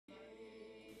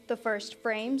The first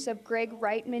frames of Greg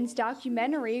Reitman's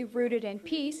documentary, Rooted in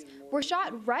Peace, were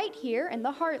shot right here in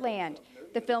the Heartland.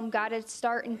 The film got its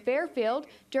start in Fairfield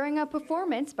during a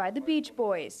performance by the Beach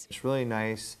Boys. It's really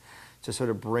nice to sort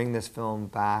of bring this film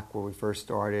back where we first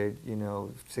started,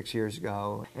 6 years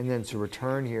ago, and then to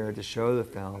return here to show the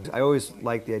film. I always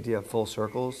like the idea of full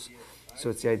circles, so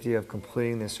it's the idea of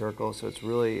completing this circle, so it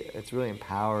really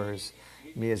empowers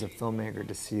me as a filmmaker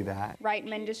to see that.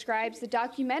 Reitman describes the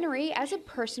documentary as a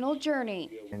personal journey.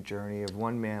 A journey of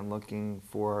one man looking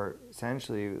for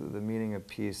essentially the meaning of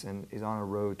peace, and is on a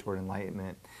road toward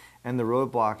enlightenment, and the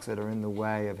roadblocks that are in the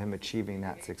way of him achieving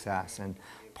that success. And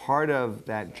part of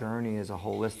that journey is a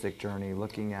holistic journey,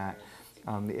 looking at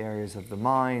the areas of the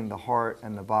mind, the heart,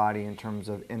 and the body in terms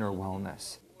of inner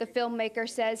wellness. The filmmaker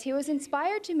says he was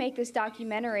inspired to make this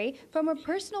documentary from a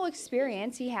personal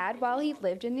experience he had while he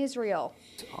lived in Israel.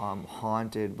 I'm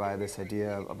haunted by this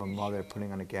idea of a mother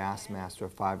putting on a gas mask to a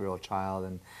 5-year-old child,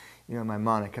 and in my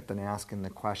mind I kept on asking the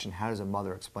question, how does a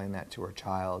mother explain that to her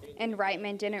child? And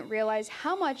Reitman didn't realize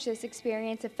how much this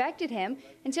experience affected him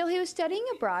until he was studying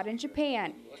abroad in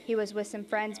Japan. He was with some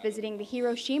friends visiting the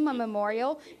Hiroshima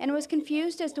Memorial and was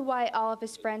confused as to why all of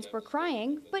his friends were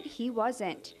crying, but he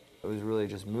wasn't. It was really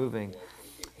just moving.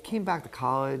 I came back to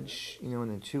college, and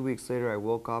then 2 weeks later I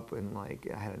woke up and I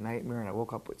had a nightmare, and I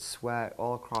woke up with sweat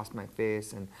all across my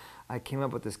face, and I came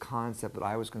up with this concept that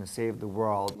I was going to save the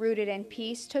world. Rooted in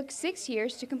Peace took 6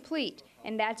 years to complete,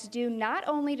 and that's due not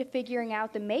only to figuring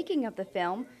out the making of the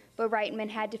film, but Reitman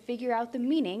had to figure out the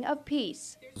meaning of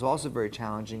peace. It was also very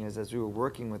challenging as we were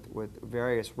working with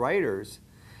various writers,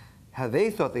 how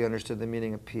they thought they understood the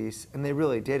meaning of peace, and they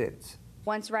really didn't.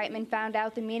 Once Reitman found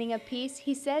out the meaning of peace,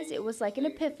 he says it was like an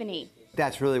epiphany.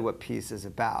 That's really what peace is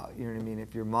about. You know what I mean?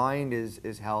 If your mind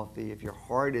is healthy, if your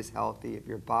heart is healthy, if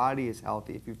your body is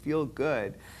healthy, if you feel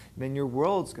good, then your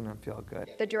world's going to feel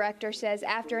good. The director says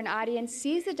after an audience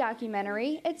sees the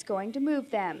documentary, it's going to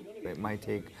move them. It might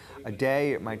take a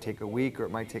day, it might take a week, or it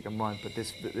might take a month, but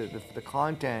the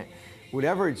content,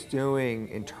 whatever it's doing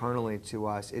internally to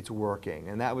us, it's working.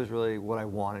 And that was really what I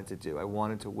wanted to do. I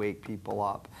wanted to wake people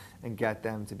up and get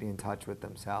them to be in touch with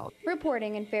themselves.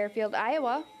 Reporting in Fairfield,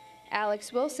 Iowa,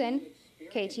 Alex Wilson,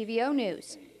 KTVO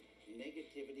News.